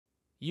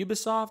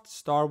Ubisoft,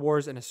 Star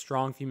Wars, and a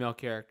strong female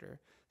character.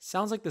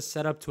 Sounds like the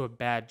setup to a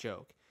bad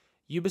joke.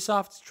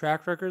 Ubisoft's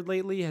track record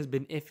lately has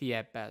been iffy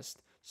at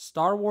best.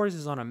 Star Wars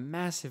is on a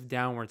massive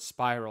downward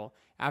spiral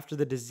after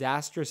the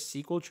disastrous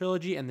sequel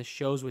trilogy and the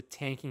shows with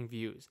tanking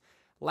views.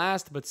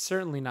 Last but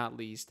certainly not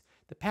least,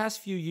 the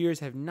past few years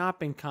have not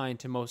been kind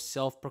to most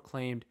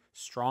self-proclaimed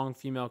strong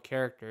female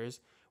characters,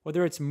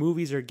 whether it's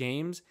movies or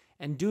games,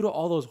 and due to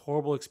all those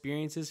horrible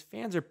experiences,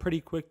 fans are pretty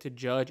quick to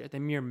judge at the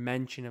mere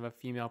mention of a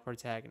female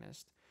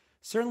protagonist.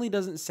 Certainly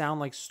doesn't sound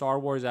like Star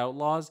Wars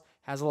Outlaws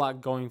has a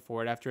lot going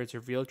for it after its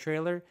reveal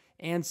trailer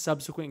and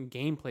subsequent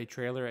gameplay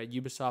trailer at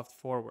Ubisoft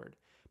Forward.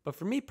 But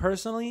for me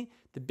personally,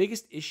 the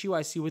biggest issue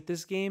I see with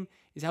this game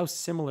is how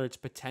similar its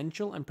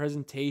potential and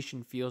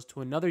presentation feels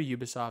to another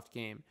Ubisoft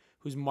game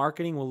whose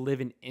marketing will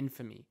live in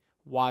infamy,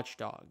 Watch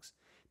Dogs.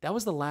 That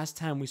was the last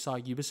time we saw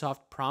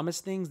Ubisoft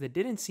promise things that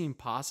didn't seem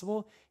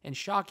possible, and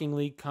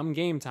shockingly, come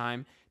game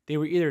time, they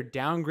were either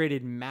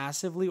downgraded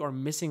massively or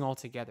missing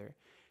altogether.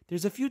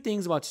 There's a few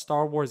things about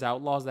Star Wars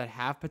Outlaws that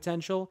have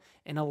potential,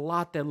 and a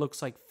lot that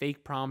looks like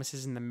fake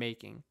promises in the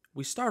making.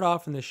 We start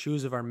off in the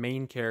shoes of our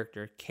main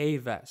character, Kay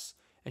Vess,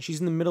 and she's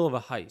in the middle of a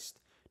heist.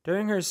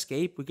 During her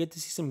escape, we get to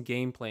see some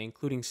gameplay,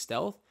 including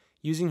stealth,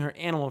 using her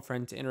animal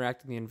friend to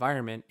interact with the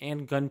environment,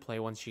 and gunplay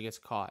once she gets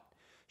caught.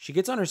 She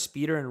gets on her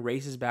speeder and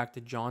races back to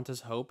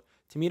Jaunta's Hope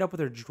to meet up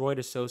with her droid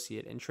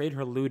associate and trade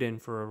her loot in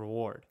for a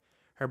reward.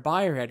 Her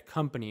buyer had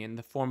company in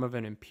the form of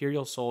an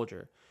Imperial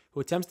soldier, who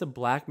attempts to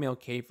blackmail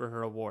Kay for her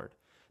reward.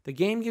 The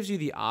game gives you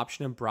the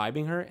option of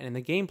bribing her, and in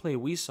the gameplay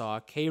we saw,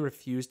 Kay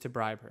refused to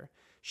bribe her.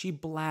 She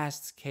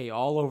blasts Kay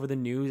all over the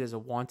news as a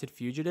wanted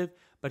fugitive,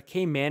 but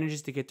Kay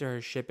manages to get to her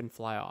ship and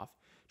fly off.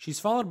 She's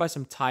followed by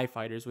some TIE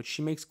fighters, which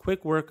she makes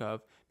quick work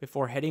of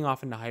before heading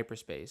off into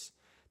hyperspace.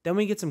 Then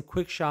we get some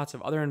quick shots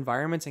of other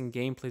environments and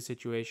gameplay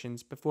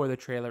situations before the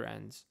trailer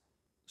ends.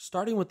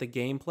 Starting with the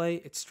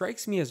gameplay, it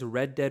strikes me as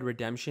Red Dead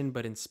Redemption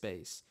but in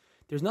space.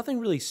 There's nothing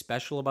really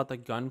special about the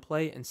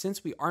gunplay, and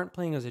since we aren't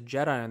playing as a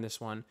Jedi on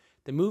this one,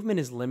 the movement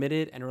is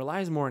limited and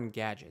relies more on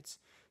gadgets.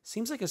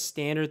 Seems like a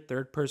standard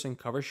third-person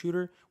cover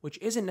shooter, which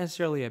isn't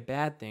necessarily a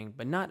bad thing,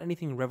 but not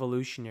anything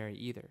revolutionary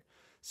either.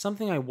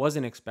 Something I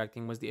wasn't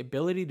expecting was the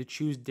ability to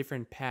choose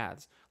different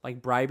paths,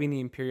 like bribing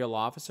the Imperial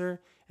officer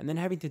and then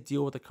having to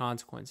deal with the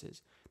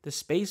consequences. The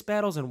space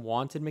battles and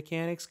wanted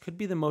mechanics could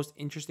be the most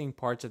interesting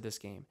parts of this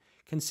game,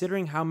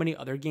 considering how many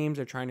other games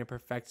are trying to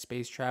perfect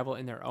space travel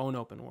in their own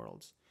open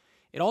worlds.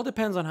 It all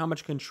depends on how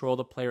much control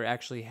the player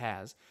actually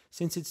has,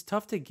 since it's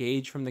tough to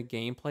gauge from the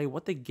gameplay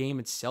what the game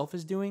itself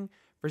is doing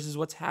versus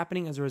what's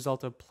happening as a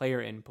result of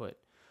player input.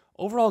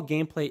 Overall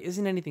gameplay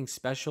isn't anything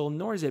special,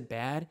 nor is it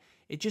bad.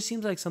 It just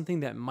seems like something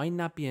that might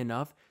not be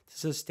enough to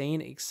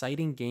sustain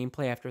exciting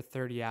gameplay after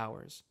 30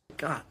 hours.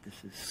 God,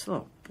 this is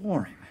so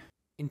boring.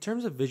 In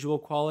terms of visual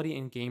quality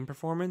and game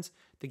performance,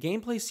 the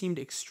gameplay seemed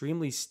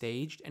extremely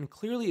staged and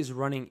clearly is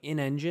running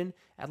in-engine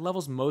at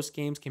levels most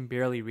games can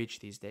barely reach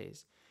these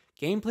days.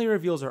 Gameplay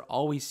reveals are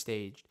always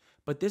staged,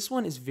 but this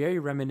one is very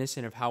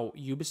reminiscent of how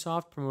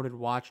Ubisoft promoted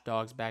Watch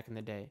Dogs back in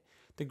the day.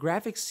 The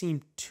graphics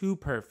seemed too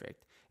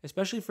perfect,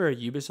 especially for a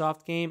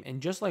Ubisoft game,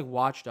 and just like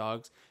Watch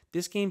Dogs,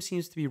 this game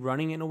seems to be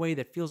running in a way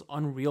that feels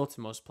unreal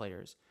to most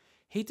players.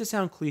 Hate to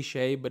sound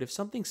cliche, but if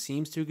something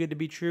seems too good to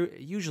be true, it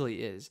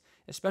usually is,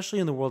 especially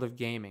in the world of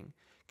gaming.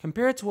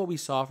 Compare it to what we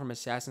saw from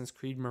Assassin's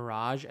Creed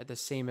Mirage at the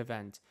same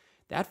event.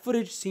 That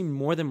footage seemed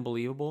more than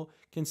believable,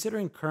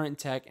 considering current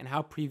tech and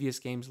how previous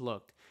games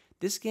looked.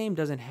 This game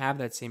doesn't have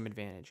that same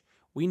advantage.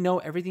 We know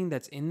everything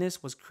that's in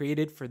this was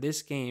created for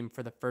this game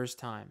for the first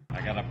time.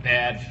 I got a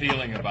bad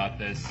feeling about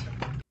this.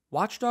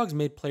 Watch Dogs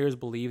made players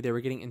believe they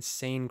were getting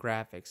insane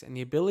graphics and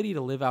the ability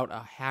to live out a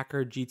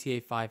hacker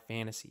GTA 5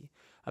 fantasy.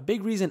 A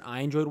big reason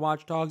I enjoyed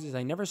Watch Dogs is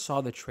I never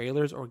saw the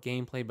trailers or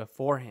gameplay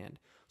beforehand,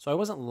 so I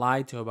wasn't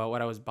lied to about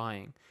what I was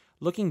buying.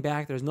 Looking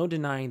back, there's no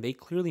denying they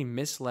clearly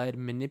misled,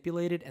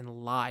 manipulated,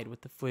 and lied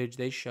with the footage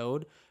they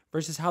showed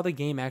versus how the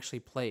game actually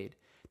played.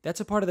 That's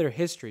a part of their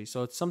history,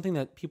 so it's something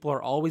that people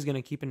are always going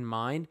to keep in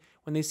mind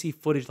when they see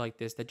footage like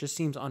this that just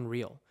seems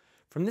unreal.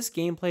 From this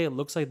gameplay, it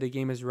looks like the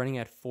game is running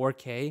at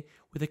 4K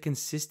with a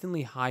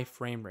consistently high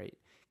frame rate.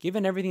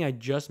 Given everything I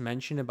just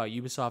mentioned about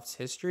Ubisoft's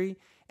history,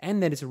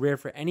 and that it's rare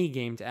for any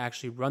game to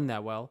actually run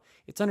that well,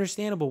 it's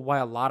understandable why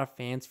a lot of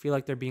fans feel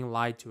like they're being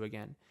lied to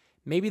again.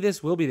 Maybe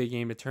this will be the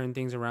game to turn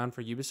things around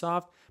for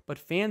Ubisoft, but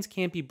fans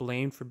can't be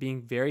blamed for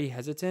being very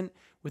hesitant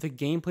with a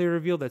gameplay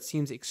reveal that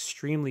seems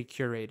extremely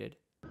curated.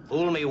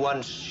 Fool me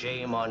once,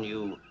 shame on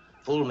you.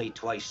 Fool me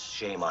twice,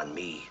 shame on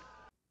me.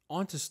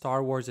 On to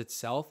Star Wars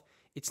itself,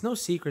 it's no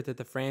secret that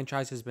the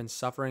franchise has been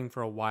suffering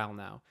for a while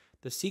now.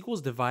 The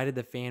sequels divided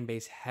the fan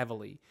base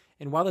heavily,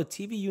 and while the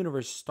TV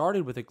universe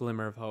started with a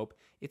glimmer of hope,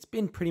 it's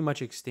been pretty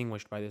much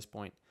extinguished by this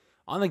point.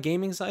 On the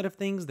gaming side of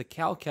things, the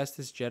Cal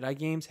Kestis Jedi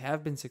games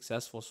have been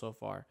successful so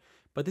far,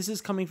 but this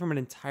is coming from an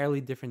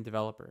entirely different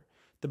developer.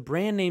 The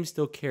brand name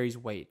still carries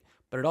weight,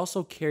 but it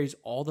also carries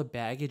all the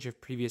baggage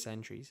of previous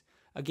entries.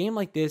 A game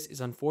like this is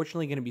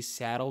unfortunately going to be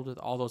saddled with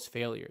all those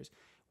failures,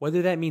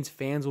 whether that means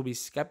fans will be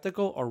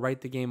skeptical or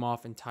write the game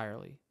off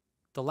entirely.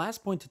 The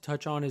last point to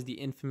touch on is the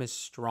infamous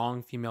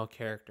strong female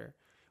character.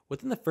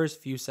 Within the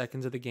first few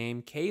seconds of the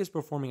game, Kay is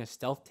performing a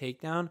stealth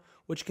takedown,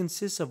 which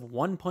consists of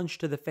one punch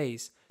to the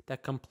face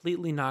that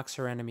completely knocks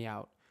her enemy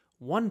out.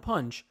 One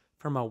punch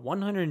from a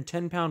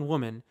 110-pound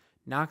woman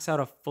knocks out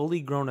a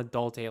fully grown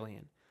adult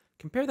alien.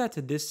 Compare that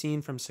to this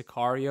scene from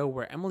Sicario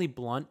where Emily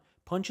Blunt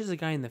punches a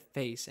guy in the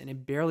face and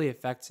it barely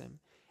affects him.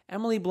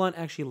 Emily Blunt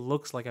actually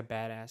looks like a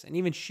badass, and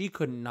even she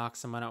couldn't knock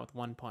someone out with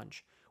one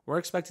punch. We're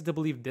expected to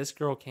believe this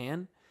girl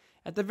can?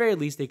 At the very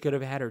least, they could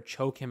have had her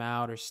choke him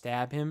out or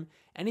stab him,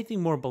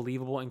 anything more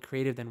believable and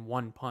creative than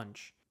one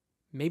punch.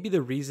 Maybe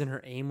the reason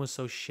her aim was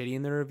so shitty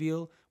in the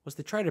reveal was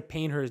to try to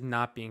paint her as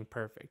not being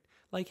perfect.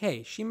 Like,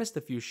 hey, she missed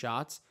a few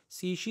shots.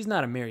 See, she's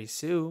not a Mary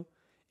Sue.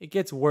 It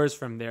gets worse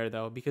from there,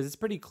 though, because it's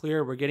pretty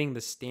clear we're getting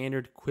the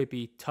standard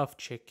quippy, tough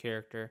chick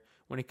character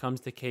when it comes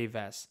to Kay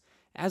Vess.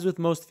 As with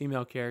most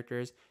female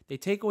characters, they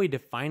take away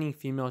defining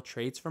female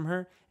traits from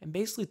her and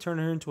basically turn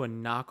her into a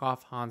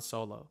knockoff Han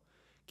Solo.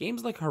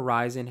 Games like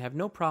Horizon have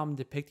no problem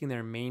depicting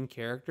their main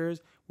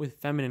characters with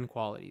feminine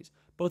qualities,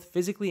 both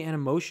physically and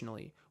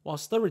emotionally, while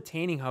still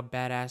retaining how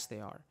badass they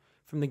are.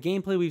 From the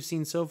gameplay we've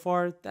seen so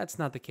far, that's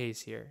not the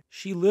case here.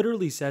 She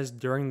literally says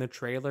during the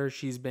trailer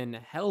she's been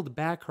held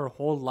back her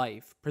whole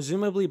life,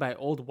 presumably by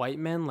old white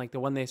men like the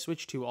one they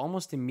switched to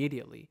almost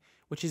immediately,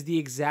 which is the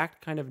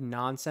exact kind of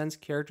nonsense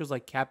characters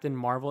like Captain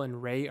Marvel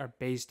and Rey are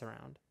based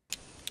around.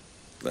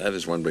 That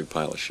is one big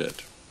pile of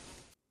shit.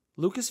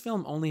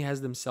 Lucasfilm only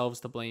has themselves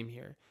to blame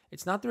here.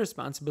 It's not the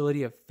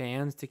responsibility of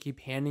fans to keep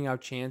handing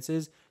out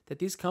chances that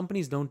these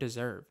companies don't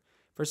deserve.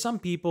 For some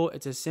people,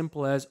 it's as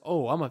simple as,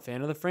 oh, I'm a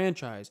fan of the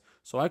franchise,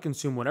 so I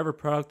consume whatever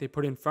product they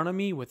put in front of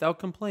me without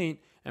complaint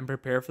and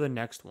prepare for the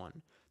next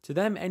one. To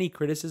them, any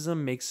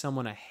criticism makes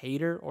someone a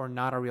hater or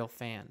not a real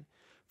fan.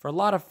 For a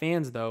lot of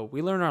fans, though,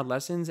 we learn our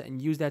lessons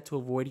and use that to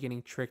avoid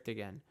getting tricked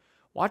again.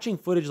 Watching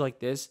footage like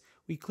this,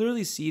 we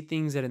clearly see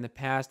things that in the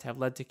past have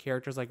led to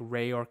characters like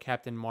Rey or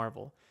Captain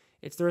Marvel.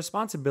 It's the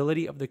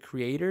responsibility of the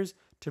creators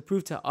to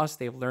prove to us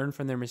they've learned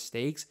from their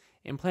mistakes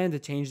and plan to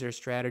change their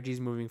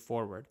strategies moving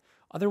forward.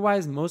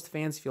 Otherwise, most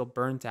fans feel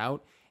burnt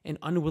out and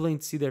unwilling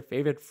to see their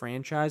favorite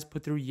franchise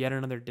put through yet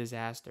another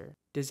disaster.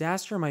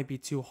 Disaster might be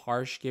too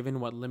harsh given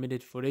what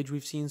limited footage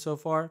we've seen so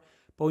far,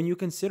 but when you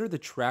consider the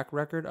track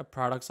record of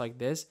products like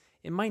this,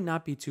 it might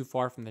not be too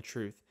far from the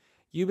truth.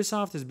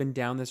 Ubisoft has been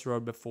down this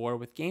road before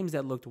with games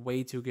that looked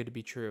way too good to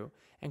be true,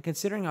 and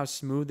considering how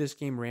smooth this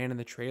game ran in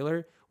the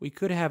trailer, we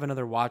could have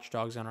another Watch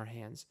Dogs on our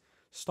hands.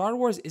 Star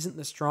Wars isn't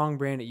the strong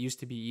brand it used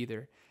to be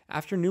either.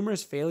 After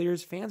numerous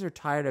failures, fans are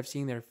tired of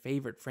seeing their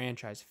favorite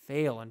franchise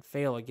fail and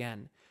fail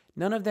again.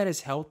 None of that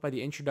is helped by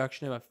the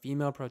introduction of a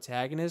female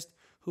protagonist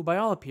who, by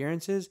all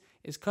appearances,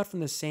 is cut from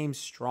the same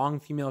strong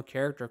female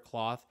character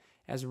cloth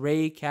as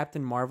Rey,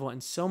 Captain Marvel,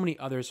 and so many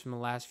others from the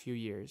last few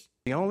years.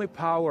 The only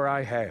power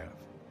I have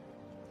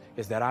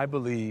is that I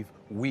believe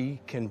we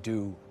can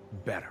do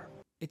better.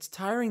 It's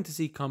tiring to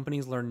see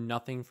companies learn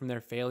nothing from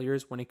their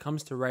failures when it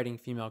comes to writing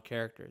female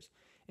characters.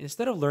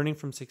 Instead of learning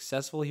from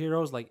successful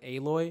heroes like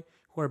Aloy,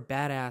 who are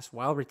badass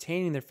while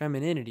retaining their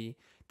femininity,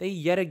 they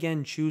yet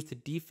again choose to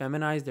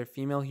defeminize their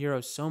female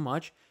heroes so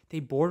much they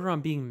border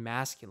on being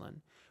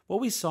masculine.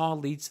 What we saw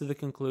leads to the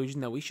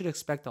conclusion that we should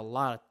expect a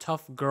lot of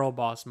tough girl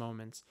boss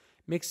moments,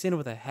 mixed in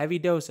with a heavy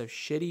dose of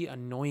shitty,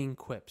 annoying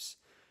quips.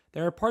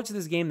 There are parts of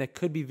this game that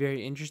could be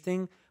very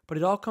interesting, but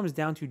it all comes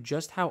down to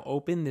just how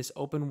open this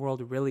open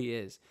world really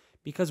is,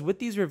 because with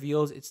these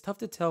reveals, it's tough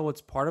to tell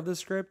what's part of the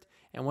script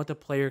and what the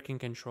player can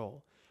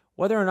control.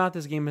 Whether or not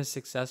this game is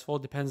successful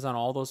depends on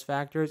all those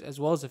factors as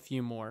well as a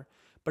few more,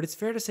 but it's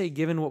fair to say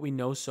given what we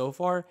know so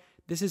far,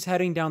 this is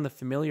heading down the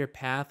familiar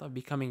path of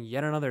becoming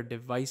yet another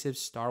divisive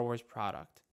Star Wars product.